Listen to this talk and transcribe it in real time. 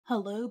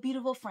Hello,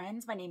 beautiful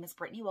friends. My name is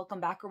Brittany. Welcome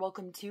back or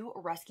welcome to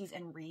Rescues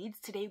and Reads.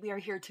 Today we are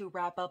here to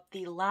wrap up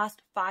the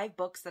last 5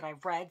 books that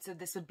I've read. So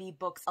this would be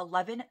books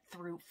 11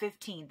 through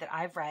 15 that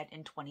I've read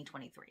in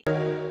 2023.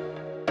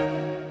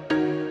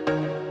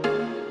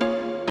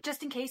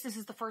 Just in case this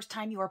is the first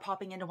time you are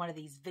popping into one of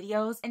these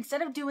videos,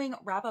 instead of doing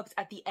wrap-ups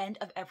at the end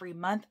of every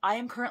month, I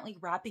am currently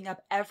wrapping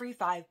up every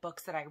 5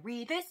 books that I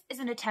read. This is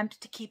an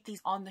attempt to keep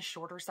these on the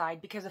shorter side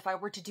because if I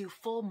were to do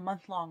full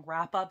month-long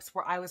wrap-ups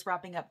where I was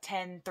wrapping up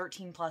 10,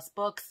 13 plus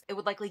books, it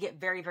would likely get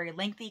very, very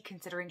lengthy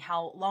considering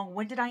how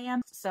long-winded I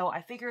am. So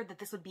I figured that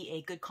this would be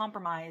a good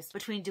compromise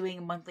between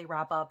doing monthly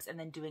wrap-ups and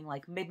then doing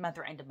like mid-month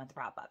or end-of-month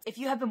wrap-ups. If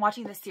you have been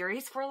watching this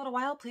series for a little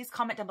while, please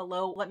comment down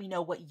below. Let me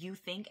know what you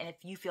think and if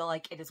you feel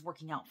like it is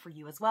working out for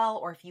you as well,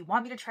 or if you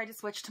want me to try to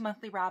switch to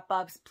monthly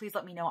wrap-ups, please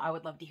let me know. I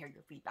would love to hear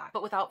your feedback.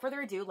 But without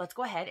further ado, let's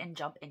go ahead and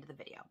jump into the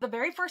video. The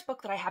very first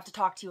book that I have to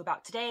talk to you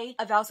about today,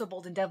 A Vow So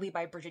Bold and Deadly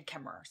by Brigid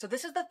Kemmerer. So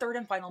this is the third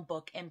and final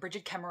book in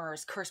Brigid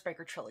Kemmerer's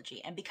Cursebreaker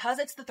trilogy, and because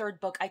it's the third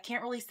book, I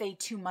can't really say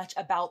too much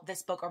about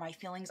this book or my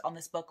feelings on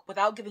this book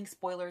without giving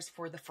spoilers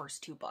for the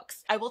first 2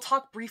 books. I will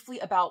talk briefly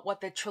about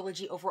what the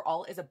trilogy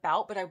overall is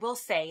about, but I will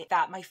say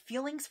that my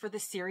feelings for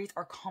this series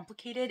are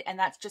complicated, and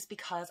that's just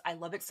because I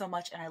love it so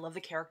much and I love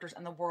the characters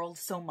and the world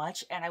so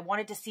much, and I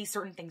wanted to see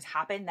certain things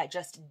happen that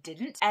just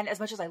didn't. And as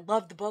much as I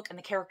love the book and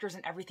the characters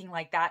and everything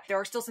like that, there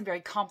are still some very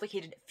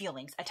complicated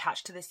feelings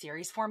attached to this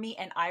series for me,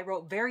 and I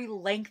wrote very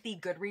lengthy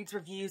Goodreads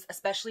reviews,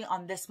 especially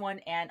on this one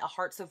and A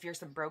Heart So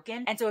Fierce and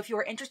Broken. And so if you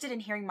are interested in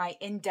hearing my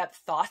in-depth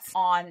thoughts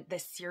on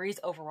this series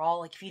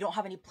overall, like if you don't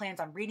have any plans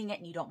on reading it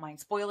and you don't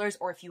mind spoilers,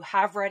 or if you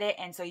have read it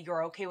and so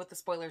you're okay with the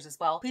spoilers as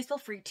well, please feel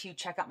free to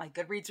check out my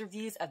Goodreads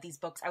reviews of these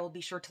books. I will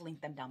be sure to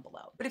link them down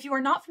below. But if you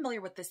are not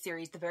familiar with this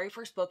series, the very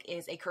first book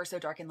is A Curse So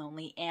Dark and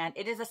Lonely, and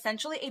it is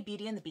essentially a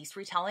Beauty and the Beast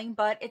retelling,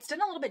 but it's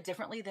done a little bit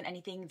differently than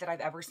anything that I've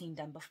ever seen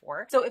done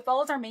before. So it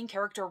follows our main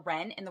character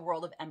Ren in the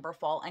world of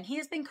Emberfall, and he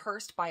has been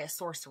cursed by a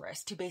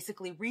sorceress to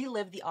basically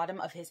relive the autumn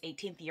of his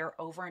 18th year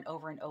over and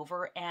over and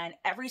over, and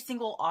every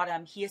single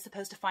autumn he is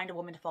supposed to find a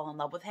woman to fall in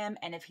love with him,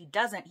 and if he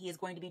doesn't, he is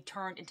going to be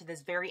turned into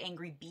this very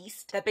angry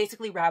beast that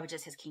basically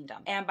ravages his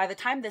kingdom. And by the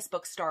time this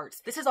book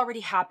starts, this has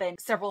already happened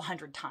several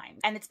hundred times,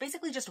 and it's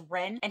basically just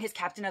Ren and his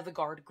captain of the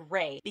guard,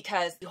 Gray,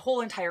 because the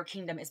whole entire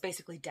kingdom is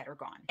basically dead or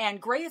gone. And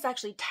Gray is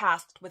actually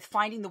tasked with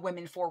finding the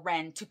women for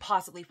Ren to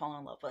possibly fall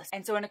in love with.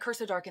 And so in A Curse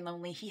So Dark and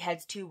Lonely, he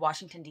heads to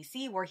Washington,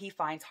 D.C., where he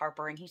finds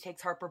Harper, and he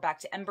takes Harper back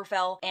to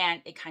Emberfell,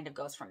 and it kind of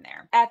goes from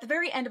there. At the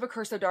very end of A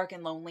Curse So Dark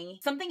and Lonely,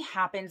 something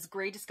happens.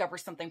 Gray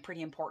discovers something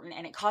pretty important,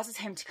 and it causes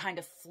him to kind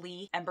of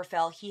flee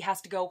Emberfell. He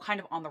has to go kind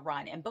of on the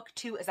run, and book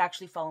 2 is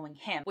actually following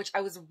him, which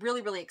I was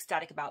really, really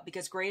ecstatic about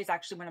because Gray is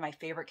actually one of my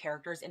favorite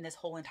characters in this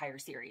whole entire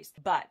series.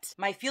 But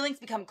my feelings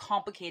become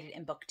complicated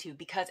in book 2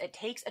 because it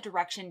takes a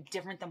direction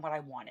different than what I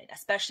wanted,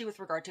 especially with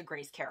regard to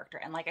Gray's character.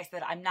 And like I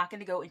said, I'm not going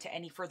to go into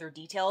any further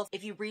details.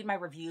 If you read my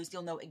reviews,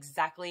 you'll know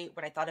exactly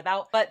what I thought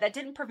about, but that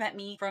didn't prevent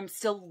me from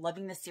still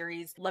loving the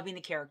series, loving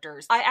the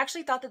characters. I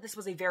actually thought that this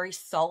was a very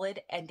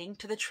solid ending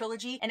to the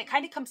trilogy, and it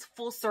kind of comes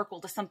full circle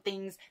to some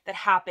things that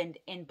happened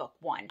in book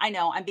 1. I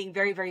know I'm being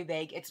very, very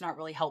vague. It's not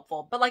really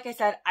helpful, but like I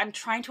said, I'm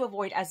trying to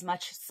avoid as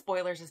much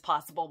spoilers as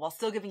possible while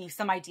still giving you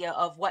some idea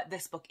of what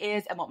this book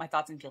is and what my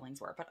thoughts and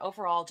feelings were. But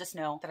overall, just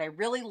know that I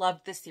really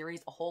loved this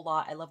series a whole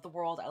lot. I love the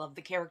world, I love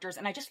the characters,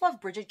 and I just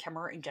love Brigid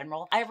Kemmerer in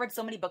general. I have read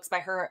so many books by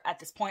her at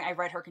this point. I've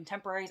read her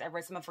contemporaries, I've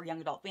read some of her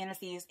young adult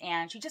fantasies,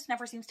 and she just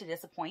never seems to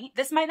disappoint.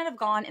 This might not have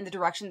gone in the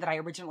direction that I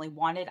originally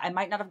wanted. I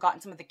might not have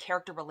gotten some of the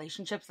character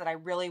relationships that I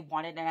really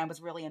wanted and I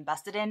was really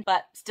invested in,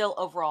 but still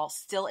overall,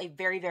 still a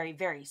very, very,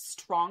 very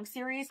strong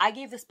series. I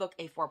gave this book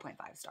a 4.5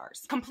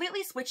 stars.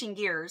 Completely switching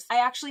gears, I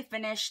actually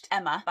finished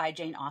Emma by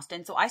Jane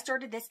Austen. So I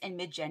started this in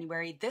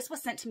mid-January. This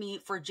was sent to me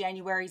for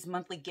January's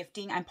monthly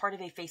gifting. I'm part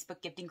of a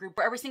Facebook gifting group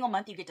where every single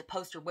month you get to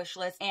post your wish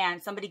list,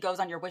 and somebody goes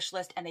on your wish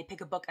list and they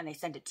pick a book and they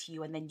send it to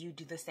you, and then you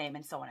do the same,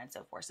 and so on and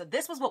so forth. So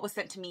this was what was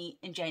sent to me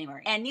in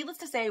January, and needless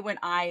to say, when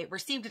I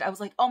received it, I was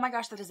like, oh my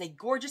gosh, that is a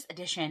gorgeous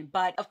edition.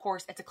 But of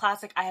course, it's a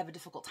classic. I have a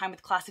difficult time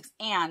with classics,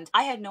 and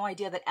I had no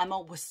idea that Emma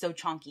was so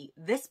chunky.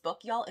 This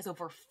book, y'all, is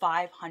over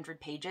 500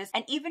 pages,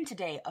 and even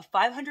today, a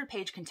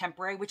 500-page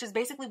contemporary, which is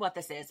basically what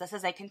this is. This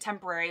is a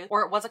contemporary,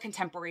 or it was a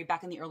contemporary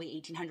back in the early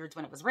 1800s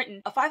when it was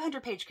written. A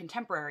 500-page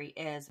contemporary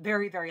is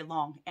very, very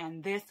long,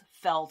 and this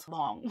felt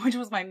long, which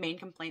was my main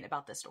complaint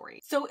about this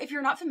story. So if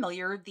you're not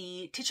familiar,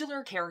 the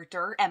titular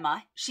character,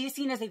 Emma, she is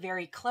seen as a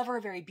very clever,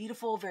 very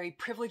beautiful, very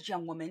privileged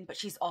young woman, but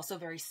she's also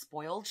very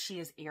spoiled. She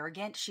is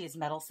arrogant, she is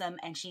meddlesome,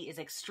 and she is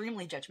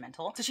extremely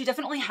judgmental. So she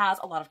definitely has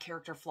a lot of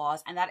character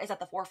flaws, and that is at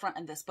the forefront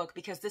in this book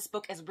because this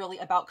book is really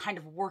about kind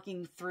of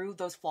working through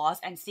those flaws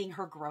and seeing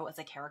her grow as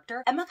a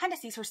character. Emma kind of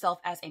sees herself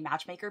as a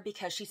matchmaker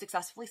because she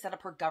successfully set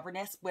up her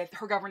governess with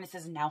her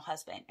governess's now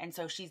husband, and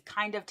so she's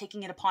kind of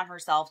taking it upon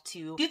herself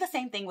to do the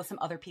same thing with some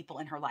other people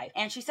in her life.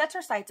 And she sets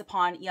her sights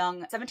upon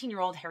young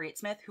 17-year-old Harriet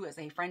Smith, who is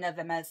a friend of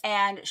Emma's,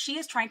 and she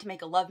is trying to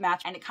make a love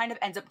match, and it kind of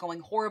ends up going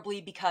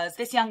horribly because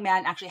this young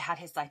man actually had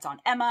his sights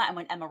on Emma, and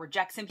when Emma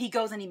rejects him, he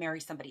goes and he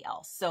marries somebody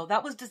else. So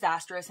that was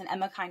disastrous, and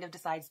Emma kind of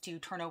decides to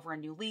turn over a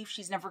new leaf.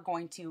 She's never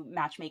going to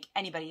matchmake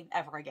anybody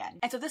ever again.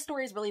 And so this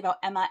story is really about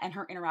Emma and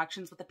her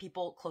interactions with the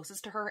people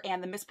closest to her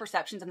and the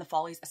misperceptions and the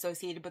follies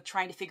associated with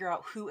trying to figure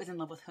out who is in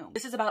love with whom.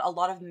 This is about a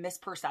lot of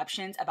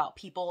misperceptions about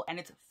people, and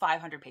it's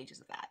 500 pages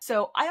of that.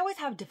 So I always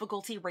have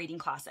difficulty rating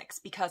classics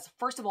because,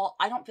 first of all,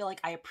 I don't feel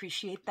like I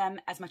appreciate them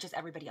as much as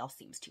everybody else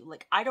seems to.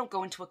 Like, I don't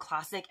go into a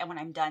classic and when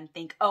I'm done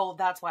think, oh,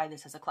 that's why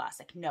this is a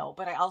classic. No,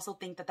 but I also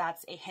think that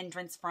that's a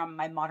hindrance from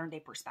my modern day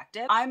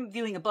perspective. I'm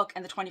viewing a book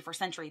in the 21st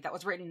century that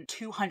was written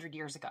 200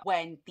 years ago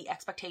when the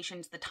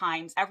expectations, the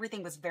times,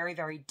 everything was very,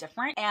 very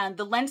different. And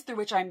the lens through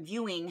which I'm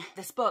viewing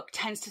this book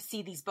tends to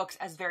see these books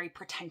as very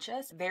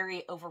pretentious,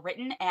 very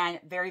overwritten, and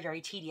very,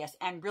 very tedious.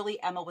 And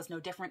really, Emma was no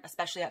different,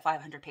 especially at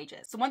 500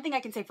 pages. So one thing I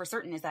can say for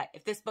certain is that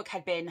if this book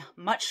had been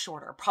much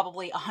shorter,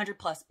 probably 100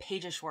 plus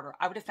pages shorter,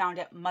 I would have found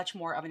it much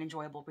more of an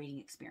enjoyable reading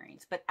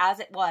experience. But as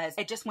it was,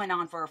 it just went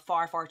on for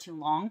far, far too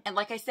long. And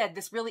like I said,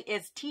 this really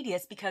is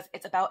tedious because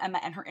it's about Emma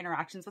and her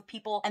interactions with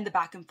people and the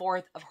back and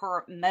forth of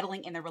her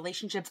meddling in their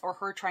relationships or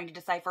her trying to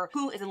decipher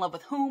who is in love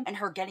with whom and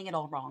her getting it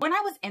all wrong. When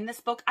I was in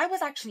this book, I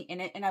was actually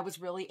in it and I was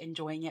really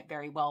enjoying it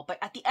very well. But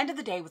at the end of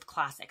the day with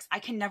classics, I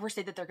can never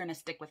say that they're going to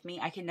stick with me.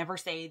 I can never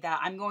say that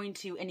I'm going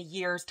to, in a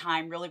year's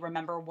time, really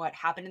remember what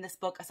happened in this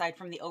book aside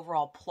from the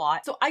overall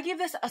plot. So I give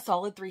this a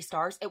solid 3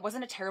 stars. It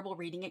wasn't a terrible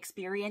reading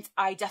experience.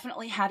 I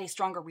definitely had a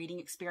stronger reading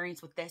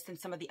experience with this than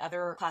some of the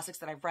other classics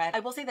that I've read. I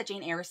will say that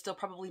Jane Eyre is still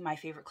probably my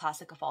favorite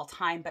classic of all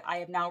time, but I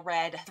have now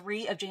read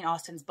 3 of Jane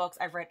Austen's books.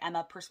 I've read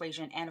Emma,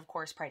 Persuasion, and of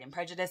course Pride and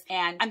Prejudice,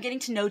 and I'm getting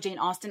to know Jane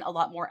Austen a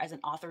lot more as an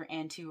author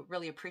and to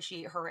really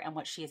appreciate her and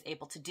what she is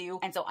able to do.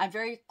 And so I'm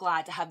very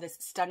glad to have this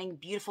stunning,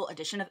 beautiful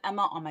edition of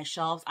Emma on my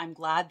shelves. I'm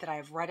glad that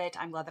I've read it.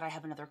 I'm glad that I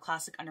have another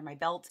classic under my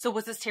belt. So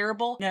was this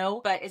terrible?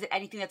 No. But is it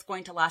anything that's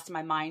going to last in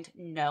my mind?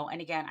 No.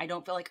 And again, I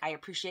don't feel like I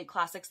appreciate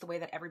classics the way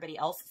that everybody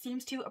else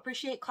seems to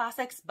appreciate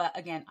classics. But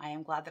again, I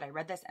am glad that I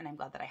read this and I'm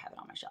glad that I have it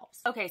on my shelves.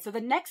 Okay, so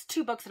the next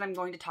 2 books that I'm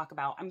going to talk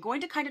about, I'm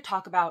going to kind of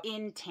talk about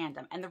in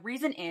tandem. And the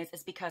reason is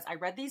because I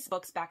read these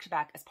books back to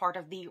back as part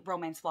of the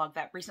romance vlog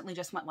that recently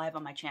just went live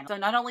on my channel. So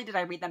not only did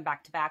I read them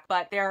back to back,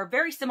 but they're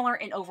very similar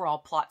in overall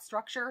plot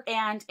structure.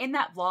 And in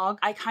that vlog,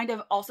 I kind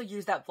of also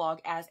use that vlog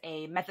as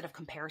a method of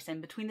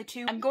comparison between the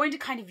two. I'm going to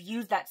kind of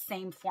use that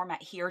same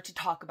format here to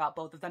talk about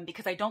both of them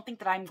because I don't think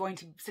that I'm going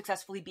to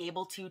successfully be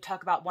able to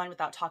talk about one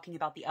without talking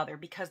about the other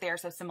because they are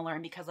so similar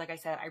and because, like I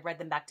said, I read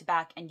them back to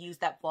back and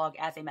used that vlog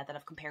as a method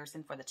of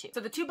comparison for the two. So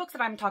the 2 books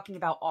that I'm talking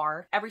about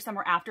are Every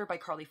Summer After by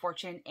Carley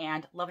Fortune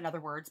and Love in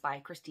Other Words by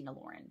Christina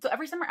Lauren. So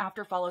Every Summer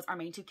After follows our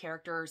main 2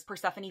 characters,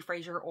 Persephone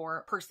Fraser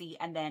or Percy,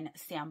 and then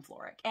Sam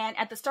Florrick. And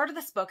at the start of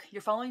this book,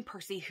 you're following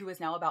Percy, who is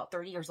now about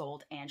 30 years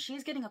old, and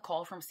she's getting a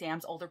call from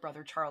Sam's older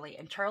brother, Charlie,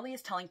 and Charlie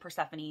is telling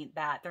Persephone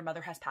that their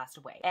mother has passed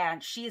away.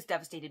 And she is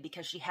devastated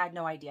because she had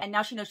no idea. And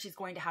now she knows she's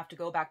going to have to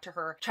go back to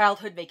her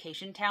childhood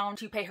vacation town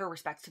to pay her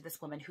respects to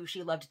this woman who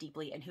she loved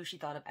deeply and who she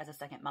thought of as a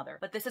second mother.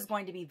 But this is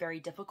going to be very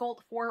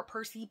difficult for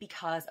Percy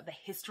because of the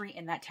history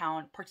in that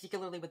town,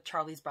 particularly with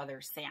Charlie's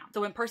brother, Sam.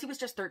 So when Percy was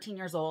just 13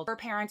 years old, her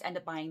parents end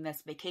up buying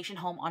this vacation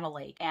home on a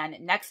lake. And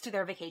next to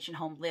their vacation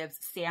home lives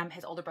Sam,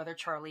 his older brother,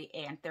 Charlie,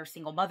 and their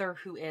single mother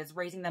who is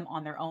raising them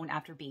on their own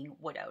after being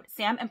widowed.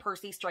 Sam and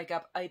Percy strike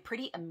up a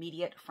pretty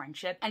immediate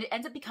friendship, and it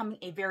ends up becoming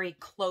a very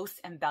close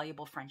and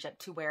valuable friendship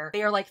to where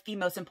they are like the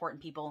most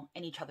important people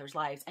in each other's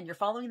lives. And you're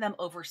following them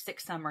over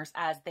 6 summers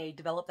as they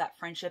develop that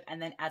friendship,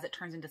 and then as it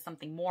turns into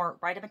something more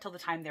right up until the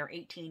time they're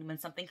 18 when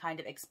something kind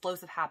of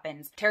explosive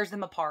happens, tears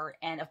them apart.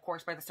 And of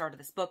course, by the start of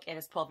this book, it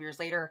is 12 years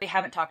later. They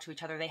haven't talked to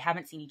each other. They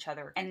haven't seen each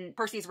other. And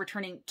Percy is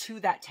returning to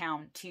that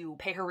town to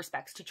pay her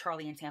respects to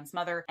Charlie and Sam's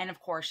mother. And of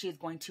course, she is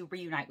going to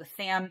reunite with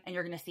Sam, and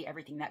you're going to see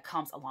everything that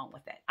comes along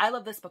with it. I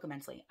love this book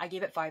immensely. I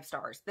gave it 5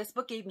 stars. This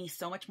book gave me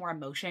so much more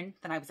emotion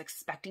than I was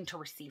expecting to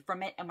receive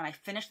from it. And when I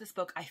finished this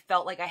book, I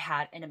felt like I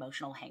had an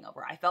emotional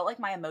hangover. I felt like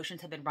my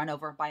emotions had been run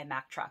over by a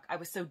Mack truck. I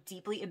was so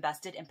deeply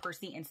invested in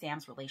Percy and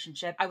Sam's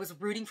relationship. I was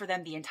rooting for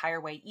them the entire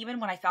way, even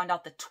when I found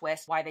out the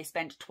twist, why they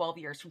spent 12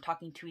 years from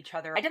talking to each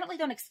other. I definitely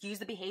don't excuse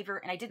the behavior,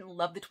 and I didn't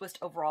love the twist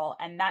overall,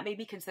 and that made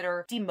me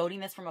consider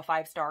demoting this from a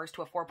 5 stars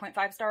to a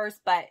 4.5 stars,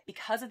 but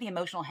because of the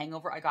emotional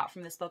hangover I got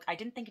from this book, I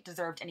didn't think it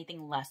deserved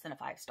anything less than a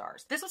 5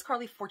 stars. This was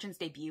Carley Fortune's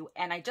debut,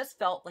 and I just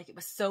felt like it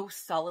was so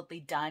solidly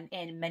done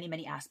in many,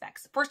 many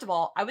aspects. First of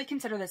all, I would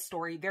consider this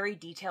story very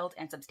detailed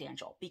and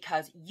substantial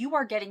because you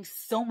are getting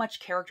so much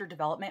character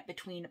development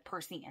between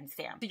Percy and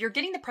Sam. So you're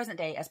getting the present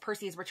day as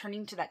Percy is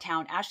returning to that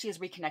town as she is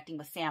reconnecting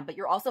with Sam, but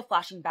you're also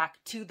flashing back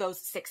to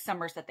those 6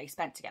 summers that they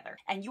spent together.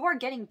 And you are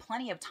getting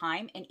plenty of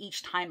time in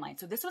each timeline.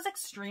 So this was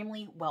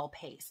extremely well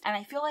paced. And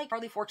I feel like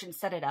Carley Fortune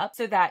set it up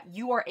so that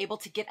you are able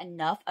to get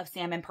enough of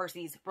Sam and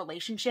Percy's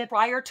relationship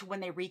prior to when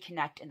they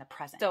reconnect in the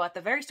present. So at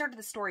the very start of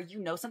the story, you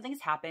know something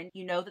has happened.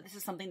 You know that this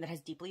is something that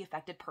has deeply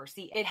affected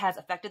Percy. It has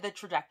affected the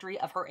trajectory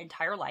of her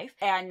entire life.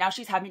 And now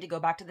she's having to go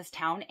back to this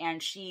town,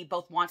 and she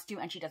both wants to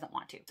and she doesn't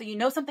want to. So you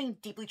know something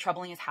deeply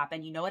troubling has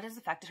happened. You know it has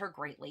affected her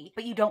greatly,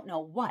 but you don't know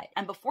what.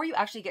 And before you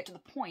actually get to the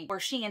point where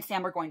she and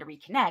Sam are going to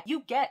reconnect,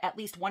 you get at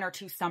least 1 or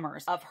 2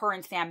 summers of her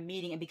and Sam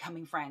meeting and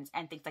becoming friends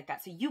and things like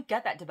that. So you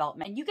get that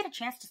development and you get a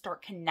chance to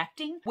start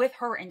connecting with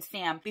her and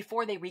Sam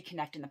before they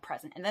reconnect in the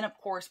present. And then of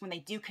course, when they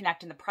do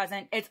connect in the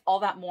present, it's all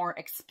that more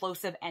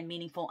explosive and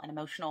meaningful and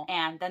emotional.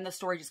 And then the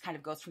story just kind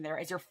of goes from there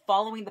as you're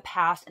following the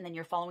past and then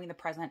you're following the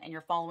present and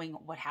you're following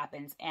what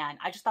happens. And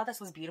I just thought this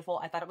was beautiful.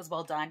 I thought it was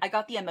well done. I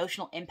got the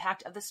emotional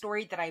impact of the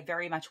story that I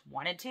very much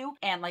wanted to.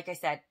 And like I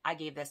said, I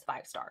gave this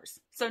 5 stars.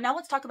 So now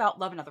let's talk about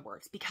Love in Other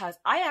Words, because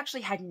I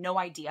actually had no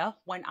idea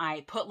when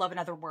I put Love in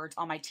Other Words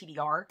on my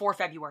TBR for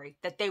February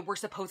that they were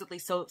supposedly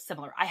so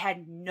similar. I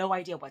had no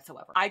idea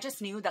whatsoever. I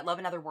just knew that Love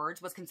in Other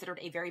Words was considered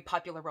a very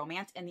popular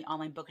romance in the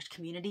online bookish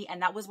community.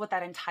 And that was what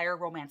that entire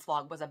romance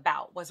vlog was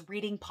about, was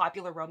reading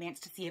popular romance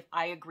to see if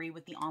I agree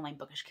with the online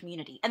bookish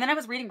community. And then I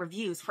was reading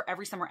reviews for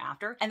Every Summer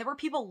After, and there were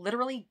people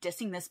literally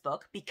dissing this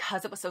book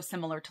because it was so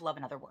similar to Love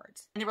in Other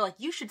Words. And they were like,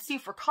 you should sue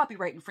for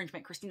copyright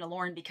infringement, Christina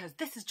Lauren, because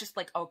this is just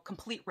like a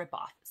complete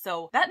ripoff.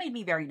 So that made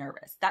me very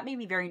nervous. That made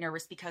me very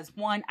nervous because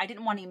 1, I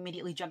didn't want to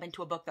immediately jump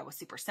into a book that was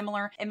super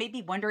similar. It made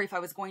me wonder if I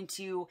was going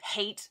to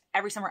hate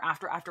Every Summer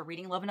after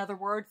reading Love in Other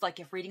Words, like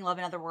if reading Love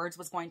in Other Words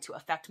was going to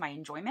affect my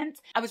enjoyment.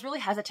 I was really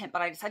hesitant,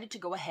 but I decided to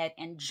go ahead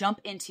and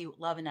jump into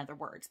Love in Other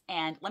Words.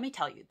 And let me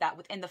tell you that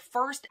within the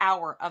first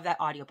hour of that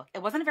audiobook,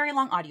 it wasn't a very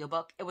long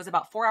audiobook. It was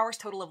about 4 hours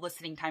total of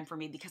listening time for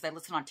me because I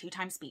listened on 2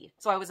 times speed.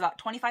 So I was about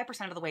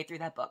 25% of the way through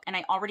that book. And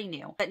I already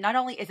knew that not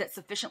only is it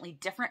sufficiently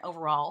different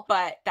overall,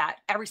 but that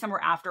Every Summer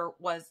After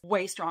was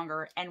way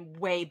stronger and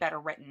way better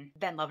written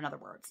than Love in Other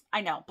Words.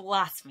 I know,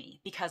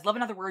 blasphemy, because Love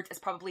in Other Words is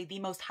probably the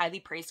most highly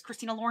praised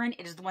Christina Lauren.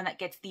 It is the one that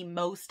gets the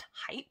most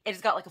hype. It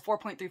has got like a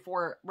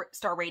 4.34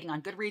 star rating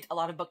on Goodreads. A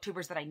lot of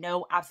booktubers that I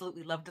know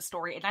absolutely loved the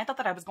story, and I thought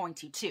that I was going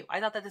to too. I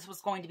thought that this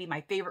was going to be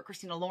my favorite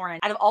Christina Lauren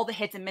out of all the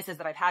hits and misses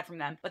that I've had from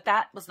them, but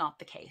that was not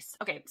the case.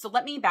 Okay, so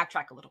let me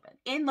backtrack a little bit.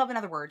 In Love in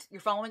Other Words,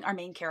 you're following our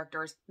main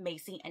characters,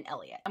 Macy and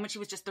Elliot. And when she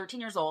was just 13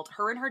 years old,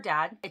 her and her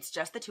dad, it's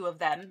just the 2 of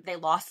them. They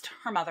lost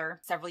her mother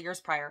several years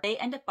prior. They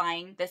end up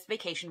buying this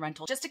vacation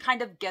rental just to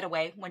kind of get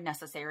away when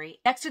necessary.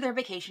 Next to their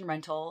vacation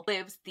rental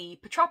lives the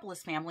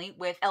Petropolis family,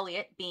 with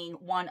Elliot being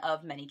one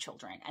of many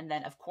children. And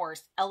then of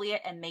course,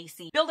 Elliot and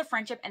Macy build a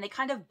friendship and they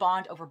kind of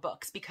bond over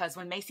books, because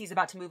when Macy's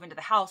about to move into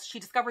the house, she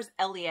discovers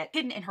Elliot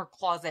hidden in her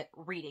closet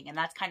reading. And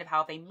that's kind of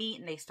how they meet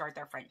and they start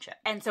their friendship.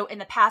 And so in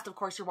the past, of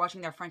course, you're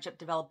watching their friendship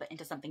develop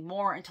into something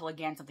more until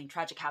again, something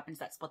tragic happens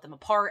that split them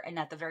apart. And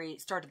at the very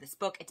start of this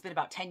book, it's been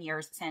about 10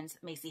 years since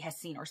Macy has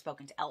seen or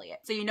spoken to Elliot.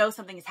 So you know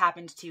something has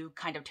happened to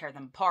kind of tear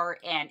them apart.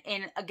 And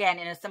in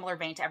a similar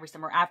vein to Every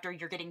Summer After,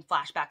 you're getting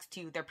flashbacks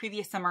to their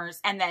previous summers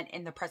and then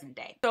in the present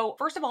day. So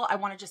first of all, I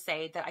want to just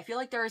say that I feel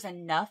like there is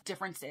enough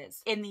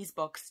differences in these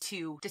books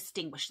to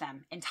distinguish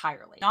them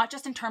entirely. Not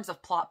just in terms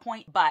of plot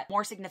point, but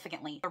more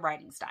significantly, the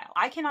writing style.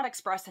 I cannot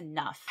express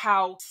enough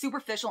how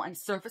superficial and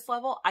surface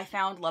level I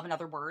found Love in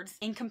Other Words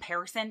in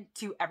comparison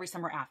to Every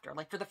Summer After.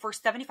 Like for the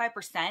first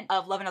 75%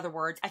 of Love in Other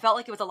Words, I felt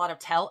like it was a lot of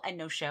tell and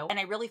no show. And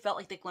I really felt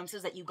like the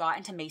glimpses that you got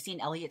into Macy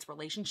and Elliot's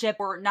relationship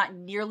were not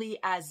nearly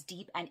as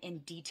deep and in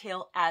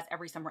detail as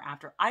Every Summer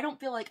After. I don't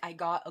feel like I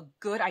got a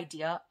good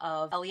idea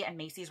of Elliot and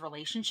Macy's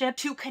relationship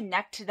to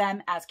connect to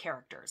them as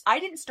characters. I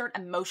didn't start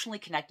emotionally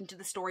connecting to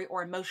the story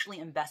or emotionally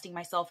investing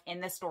myself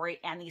in this story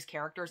and these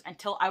characters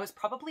until I was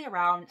probably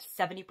around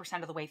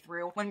 70% of the way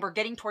through, when we're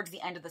getting towards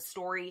the end of the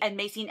story and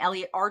Macy and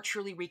Elliot are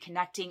truly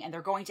reconnecting and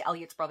they're going to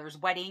Elliot's brother's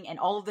wedding and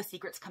all of the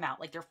secrets come out.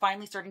 Like they're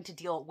finally starting to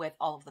deal with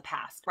all of the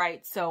past,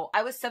 right? So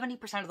I was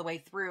 70% of the way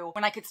through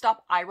when I could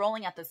stop eye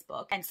rolling at this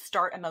book and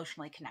start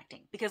emotionally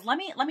connecting. Because let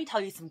me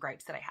tell you some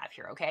gripes that I have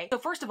here, okay? So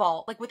first of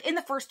all, like within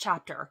the first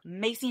chapter,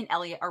 Macy and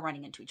Elliot are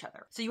running into each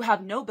other. So you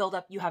have no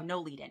buildup, you have no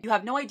lead in. You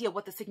have no idea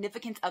what the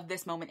significance of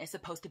this moment is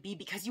supposed to be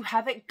because you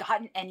haven't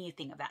gotten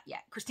anything of that yet.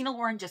 Christina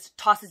Lauren just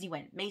tosses you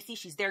in. Macy,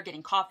 she's there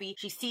getting coffee.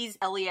 She sees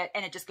Elliot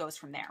and it just goes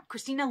from there.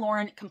 Christina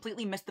Lauren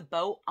completely missed the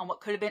boat on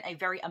what could have been a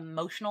very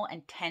emotional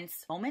and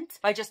tense moment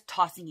by just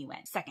tossing you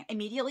in. Second,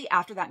 immediately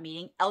after that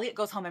meeting, Elliot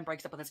goes home and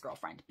breaks up with his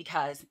girlfriend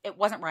because it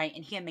wasn't right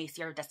and he and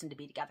Macy are destined to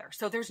be together.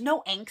 So there's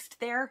no angst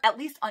there, at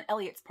least on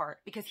Elliot's part,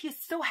 because he's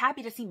so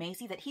happy to see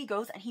Macy that he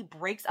goes and he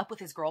breaks up with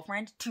his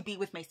girlfriend to be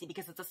with Macy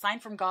because it's a sign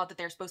from God that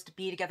they're supposed to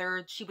be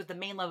together. She was the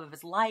main love of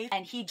his life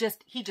and he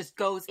just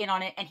goes in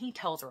on it and he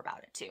tells her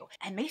about it too.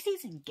 And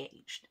Macy's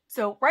engaged.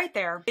 So right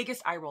there,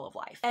 biggest eye roll of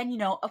life. And you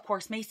know, of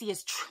course, Macy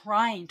is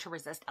trying to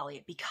resist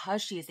Elliot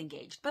because she is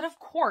engaged. But of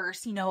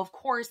course,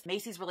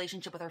 Macy's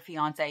relationship with her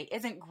fiance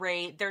isn't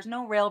great. There's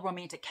no real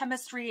romantic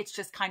chemistry. It's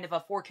just kind of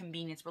a for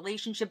convenience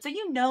relationship. So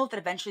you know that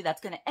eventually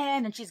that's going to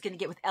end and she's going to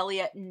get with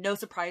Elliot. No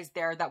surprise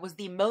there. That was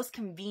the most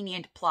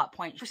convenient plot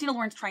point. Christina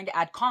Lauren's trying to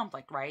add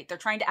conflict, right? They're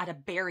trying to add a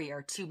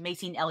barrier to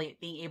Macy and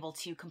Elliot being able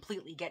to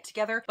completely get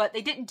together, but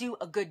they didn't do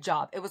a good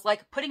job. It was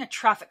like putting a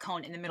traffic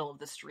cone in the middle of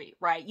the street,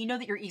 right? You know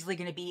that you're easily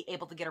going to be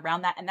able to get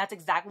around that. And that's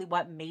exactly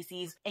what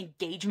Macy's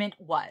engagement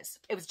was.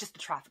 It was just a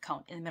traffic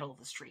cone in the middle of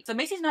the street. So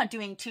Macy's not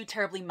doing too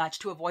terribly much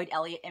to avoid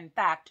Elliot. In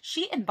fact,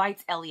 she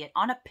invites Elliot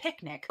on a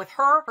picnic with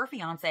her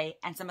fiance,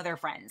 and some of their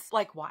friends.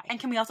 Like, why? And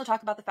can we also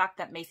talk about the fact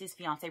that Macy's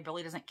fiance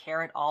really doesn't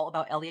care at all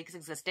about Elliot's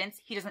existence?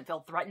 He doesn't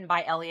feel threatened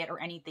by Elliot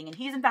or anything, and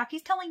he's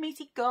telling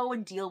Macy, go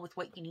and deal with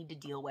what you need to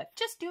deal with.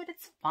 Just do it,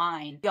 it's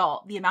fine.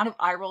 Y'all, the amount of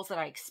eye rolls that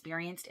I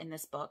experienced in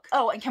this book.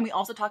 Oh, and can we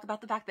also talk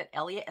about the fact that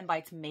Elliot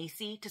invites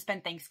Macy to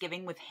spend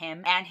Thanksgiving with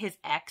him and his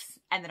ex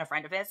and then a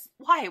friend of his?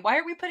 Why? Why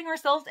are we putting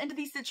ourselves into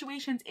these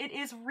situations? It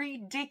is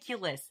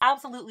ridiculous.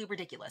 Absolutely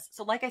ridiculous.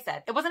 So like I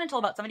said, it wasn't until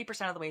about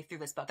 70% of the way through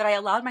this book that I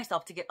allowed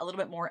myself to get a little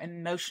bit more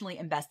emotionally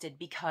invested,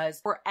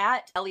 because we're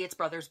at Elliot's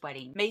brother's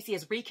wedding. Macy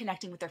is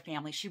reconnecting with their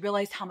family. She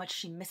realized how much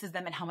she misses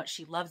them and how much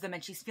she loves them,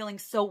 and she's feeling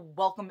so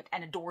welcomed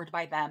and adored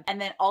by them. And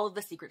then all of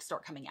the secrets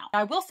start coming out. Now,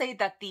 I will say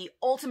that the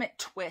ultimate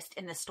twist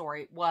in this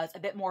story was a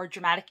bit more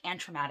dramatic and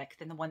traumatic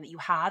than the one that you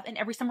have in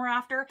Every Summer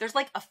After. There's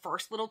like a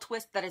first little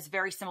twist that is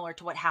very similar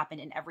to what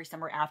happened in Every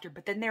Summer After,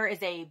 but then there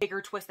is a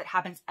bigger twist that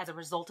happens as a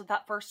result of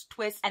that first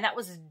twist, and that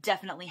was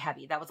definitely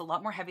heavy. That was a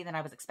lot more heavy than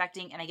I was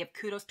expecting, and I give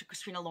kudos to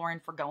Christina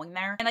for going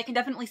there. And I can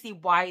definitely see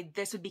why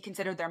this would be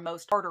considered their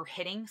most harder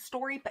hitting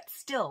story, but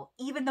still,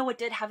 even though it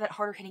did have that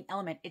harder hitting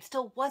element, it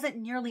still wasn't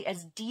nearly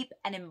as deep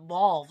and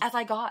involved as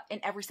I got in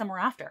Every Summer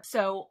After.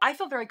 So I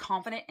feel very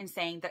confident in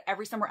saying that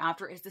Every Summer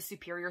After is the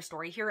superior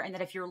story here, and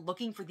that if you're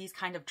looking for these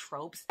kind of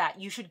tropes, that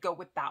you should go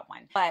with that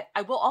one. But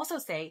I will also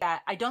say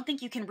that I don't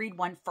think you can read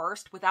one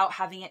first without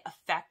having it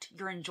affect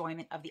your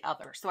enjoyment of the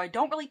other. So I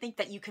don't really think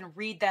that you can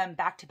read them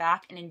back to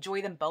back and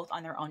enjoy them both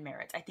on their own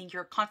merits. I think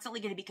you're constantly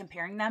going to be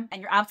comparing them,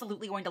 and you're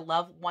absolutely going to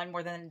love one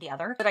more than the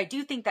other. But I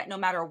do think that no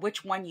matter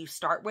which one you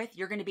start with,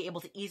 you're going to be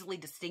able to easily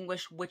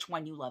distinguish which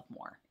one you love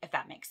more, if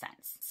that makes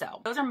sense.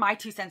 So those are my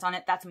 2 cents on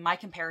it. That's my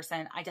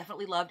comparison. I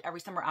definitely loved Every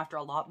Summer After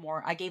a lot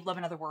more. I gave Love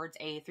in Other Words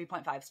a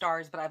 3.5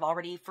 stars, but I've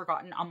already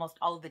forgotten almost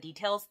all of the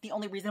details. The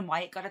only reason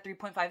why it got a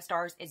 3.5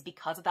 stars is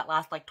because of that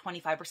last like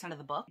 25% of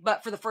the book.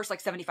 But for the first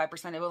like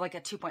 75%, it was like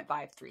a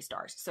 2.5, 3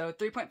 stars. So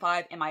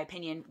 3.5, in my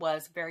opinion,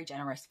 was very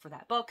generous for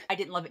that book. I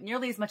didn't love it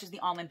nearly as much as the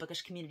online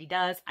bookish community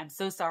does. I'm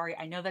so sorry.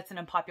 I know that's an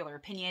unpopular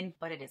opinion,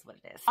 but it is what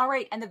it is. All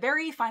right, and the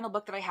very final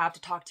book that I have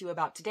to talk to you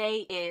about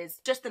today is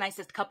Just the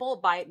Nicest Couple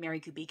by Mary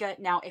Kubica.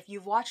 Now, if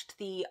you've watched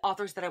the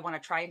authors that I want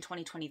to try in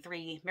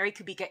 2023, Mary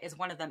Kubica is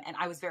one of them, and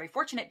I was very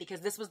fortunate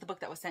because this was the book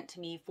that was sent to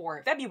me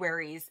for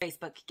February's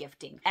Facebook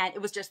gifting, and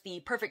it was just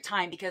the perfect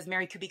time because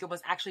Mary Kubica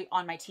was actually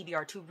on my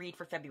TBR to read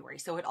for February,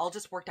 so it all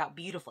just worked out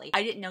beautifully.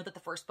 I didn't know that the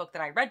first book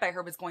that I read by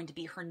her was going to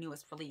be her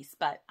newest release,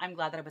 but I'm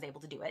glad that I was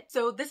able to do it.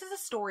 So this is a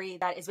story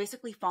that is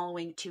basically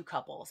following 2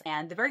 couples,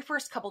 and the very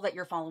first couple that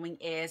you're following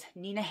is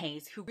Nina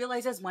Hayes, who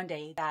realizes one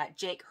day that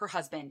Jake, her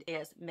husband,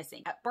 is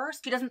missing. At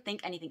first, she doesn't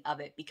think anything of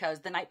it because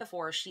the night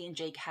before, she and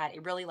Jake had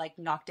a really like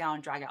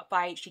knockdown, drag out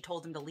fight. She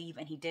told him to leave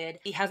and he did.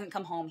 He hasn't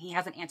come home. He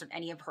hasn't answered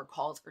any of her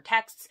calls or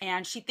texts,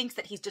 and she thinks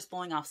that he's just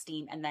blowing off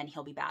steam and then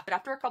he'll be back. But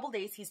after a couple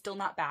days, he's still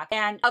not back,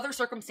 and other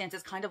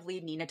circumstances kind of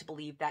lead Nina to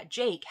believe that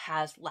Jake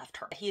has left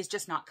her. He is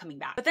just not coming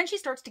back. But then she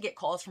starts to get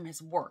calls from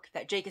his work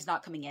that Jake is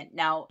not coming in.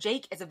 Now,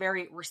 Jake is a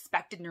very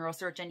respected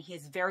neurosurgeon. He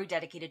is very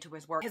dedicated to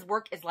his work. His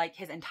work is like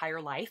his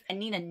entire life, and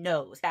Nina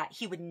knows that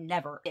he would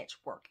never ditch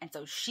work. And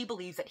so she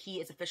believes that he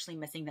is officially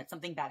missing, that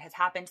something bad has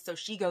happened. So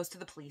she goes to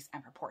the police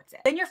and reports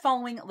it. Then you're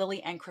following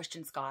Lily and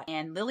Christian Scott,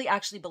 and Lily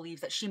actually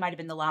believes that she might have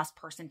been the last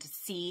person to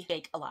see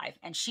Jake alive.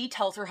 And she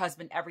tells her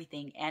husband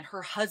everything, and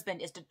her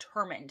husband is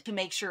determined to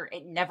make sure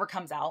it never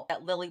comes out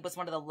that Lily was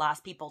one of the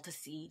last people to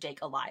see Jake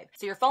alive.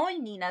 So you're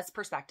following Nina's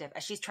perspective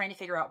as she's trying to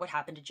figure out what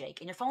happened to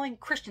Jake, and you're following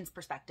Christian's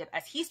perspective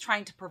as he's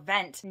trying to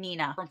prevent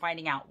Nina from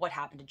finding out what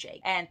happened to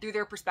Jake. And through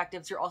their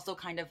perspectives, you're also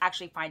kind of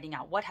actually finding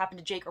out what happened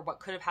to Jake, or what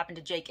could have happened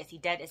to Jake. Is he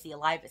dead? Is he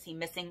alive? Is he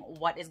missing?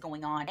 What is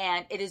going on?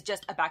 And it is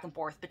just a back and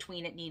forth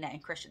between Nina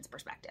and Christian's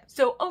perspective.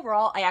 So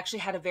overall, I actually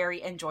had a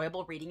very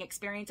enjoyable reading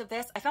experience of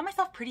this. I found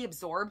myself pretty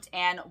absorbed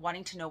and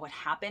wanting to know what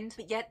happened,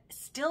 but yet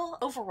still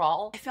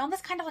overall, I found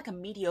this kind of like a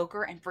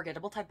mediocre and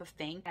forgettable type of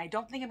thing. And I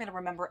don't think I'm going to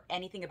remember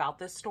anything about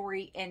this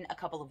story in a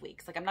couple of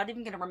weeks. Like, I'm not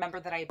even going to remember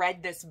that I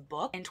read this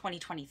book in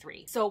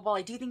 2023. So while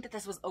I do think that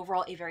this was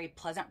overall a very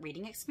pleasant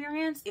reading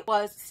experience, it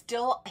was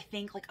still, I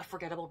think, like a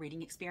forgettable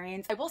reading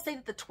experience. I will say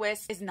that the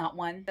twist is not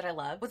one that I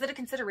love. Was it a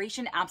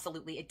consideration?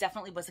 Absolutely. It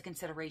definitely was a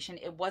consideration.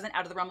 It wasn't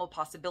out of the realm of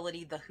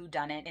possibility, the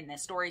whodunit in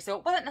this story. So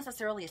it wasn't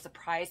necessarily a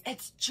surprise.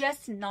 It's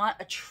just not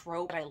a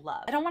trope that I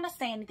love. I don't want to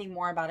say anything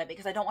more about it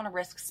because I don't want to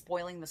risk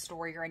spoiling the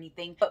story or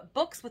anything, but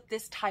books with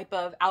this type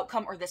of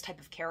outcome or this type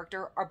of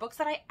character are books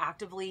that I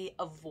actively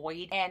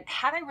avoid. And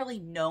had I really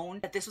known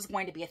that this was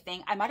going to be a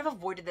thing, I might have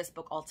avoided this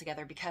book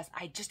altogether because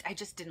I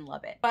just didn't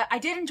love it. But I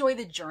did enjoy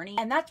the journey,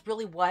 and that's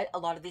really what a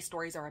lot of these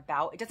stories are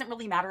about. It doesn't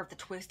really matter if the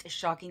twist is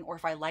shocking or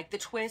if I like the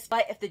twist,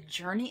 but if the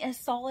journey is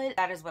solid,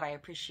 that is what I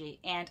appreciate.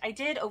 And I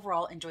did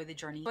overall enjoy the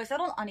journey. So I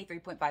settled on a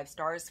 3.5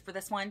 stars for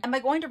this one. Am I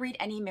going to read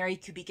any Mary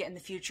Kubica in the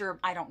future?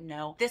 I don't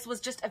know. This was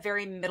just a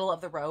very middle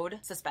of the road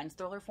suspense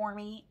thriller for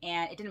me,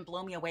 and it didn't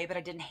blow me away, but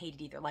I didn't hate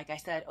it either. Like I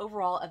said,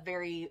 overall a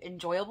very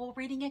enjoyable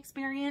reading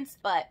experience,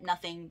 but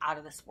nothing out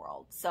of this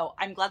world. So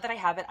I'm glad that I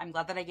have it. I'm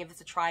glad that I gave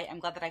this a try. I'm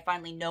glad that I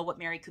finally know what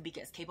Mary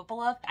Kubica is capable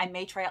capable of. I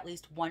may try at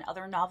least one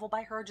other novel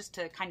by her just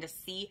to kind of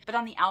see, but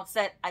on the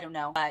outset, I don't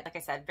know. But like I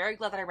said, very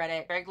glad that I read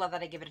it, very glad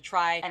that I gave it a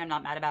try, and I'm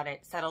not mad about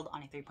it. Settled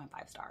on a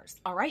 3.5 stars.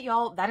 All right,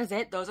 y'all, that is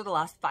it. Those are the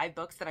last 5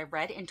 books that I've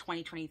read in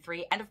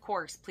 2023. And of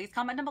course, please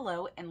comment down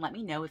below and let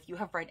me know if you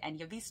have read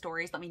any of these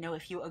stories. Let me know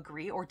if you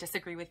agree or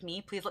disagree with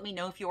me. Please let me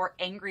know if you are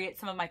angry at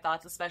some of my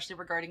thoughts, especially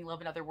regarding love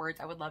and other words.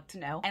 I would love to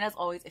know. And as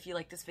always, if you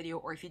like this video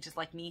or if you just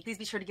like me, please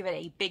be sure to give it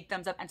a big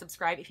thumbs up and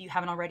subscribe if you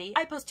haven't already.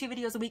 I post 2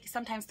 videos a week,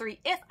 sometimes 3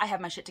 if I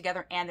have my shit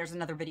together and there's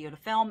another video to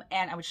film,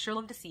 and I would sure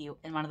love to see you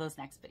in one of those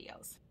next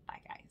videos.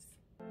 Bye, guys.